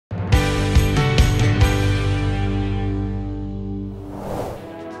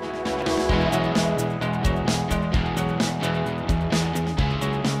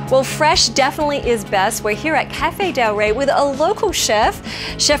Well, fresh definitely is best. We're here at Cafe Del Rey with a local chef.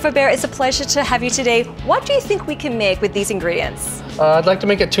 Chef Abair, it's a pleasure to have you today. What do you think we can make with these ingredients? I'd like to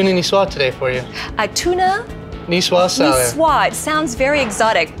make a Tuna Niçoise today for you. A tuna Niçoise salad. Niçoise sounds very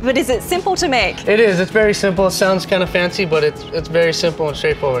exotic, but is it simple to make? It is. It's very simple. It sounds kind of fancy, but it's very simple and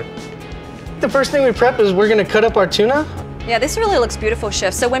straightforward. The first thing we prep is we're going to cut up our tuna. Yeah, this really looks beautiful,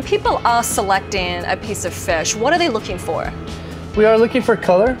 Chef. So when people are selecting a piece of fish, what are they looking for? We are looking for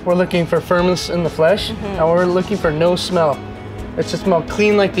color. We're looking for firmness in the flesh, and we're looking for no smell. It should smell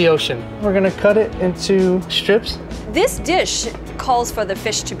clean like the ocean. We're going to cut it into strips. This dish calls for the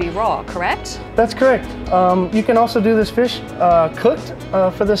fish to be raw, correct? That's correct. You can also do this fish cooked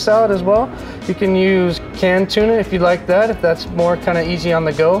for this salad as well. You can use canned tuna if you like that, if that's more kind of easy on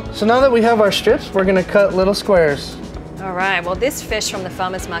the go. So now that we have our strips, we're going to cut little squares. All right, well, this fish from the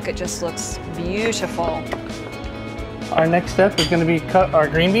farmer's market just looks beautiful. Our next step is going to be cut our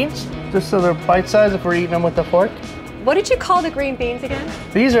green beans, just so they're bite-sized if we're eating them with a fork. What did you call the green beans again?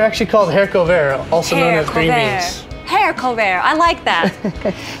 These are actually called haricot verts, also known as green beans. Haricot vert, I like that.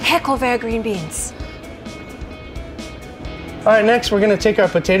 Haricot vert green beans. All right, next we're going to take our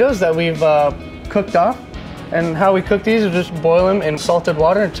potatoes that we've cooked off. And how we cook these is just boil them in salted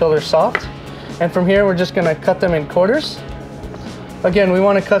water until they're soft. And from here, we're just going to cut them in quarters. Again, we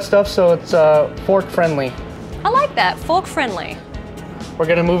want to cut stuff so it's fork friendly. I like that, fork friendly. We're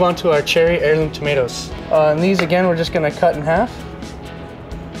going to move on to our cherry heirloom tomatoes. And these, again, we're just going to cut in half.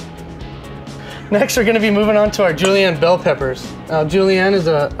 Next, we're going to be moving on to our julienne bell peppers. Now, julienne is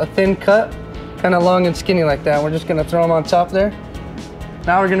a thin cut, kind of long and skinny like that. We're just going to throw them on top there.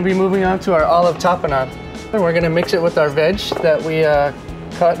 Now we're going to be moving on to our olive tapenade. We're going to mix it with our veg that we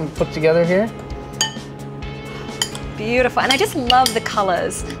cut and put together here. Beautiful, and I just love the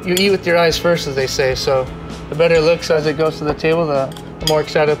colors. You eat with your eyes first, as they say, so the better it looks as it goes to the table, the more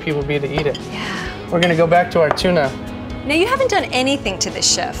excited people will be to eat it. Yeah. We're going to go back to our tuna. Now, you haven't done anything to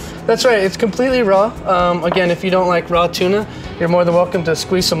this, Chef. That's right, it's completely raw. Again, if you don't like raw tuna, you're more than welcome to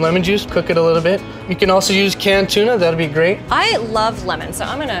squeeze some lemon juice, cook it a little bit. You can also use canned tuna, that'll be great. I love lemon, so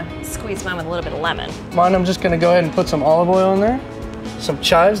I'm gonna squeeze mine with a little bit of lemon. Mine, I'm just gonna go ahead and put some olive oil in there, some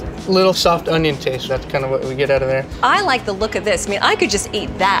chives, a little soft onion taste, that's kind of what we get out of there. I like the look of this. I mean, I could just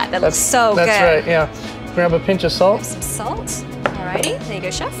eat that. That looks so good. That's right, yeah. Grab a pinch of salt. Some salt, alrighty, there you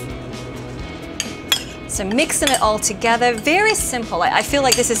go, Chef. So mixing it all together, very simple. I feel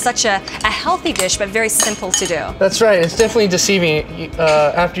like this is such a healthy dish, but very simple to do. That's right, it's definitely deceiving.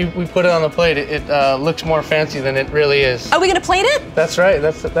 After we put it on the plate, it looks more fancy than it really is. Are we gonna plate it? That's right,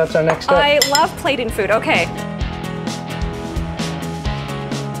 that's our next step. I love plating food, okay.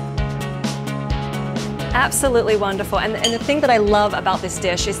 Absolutely wonderful, and the thing that I love about this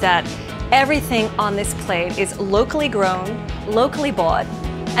dish is that everything on this plate is locally grown, locally bought,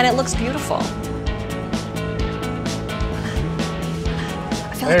 and it looks beautiful.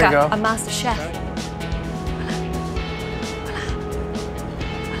 I feel like a master chef.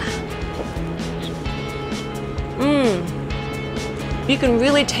 You can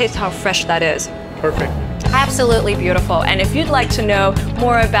really taste how fresh that is. Perfect. Absolutely beautiful. And if you'd like to know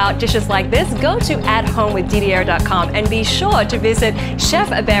more about dishes like this, go to athomewithdidiayer.com and be sure to visit Chef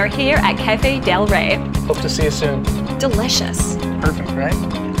Abair here at Cafe Del Rey. Hope to see you soon. Delicious. Perfect,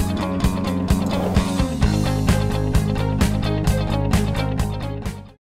 right?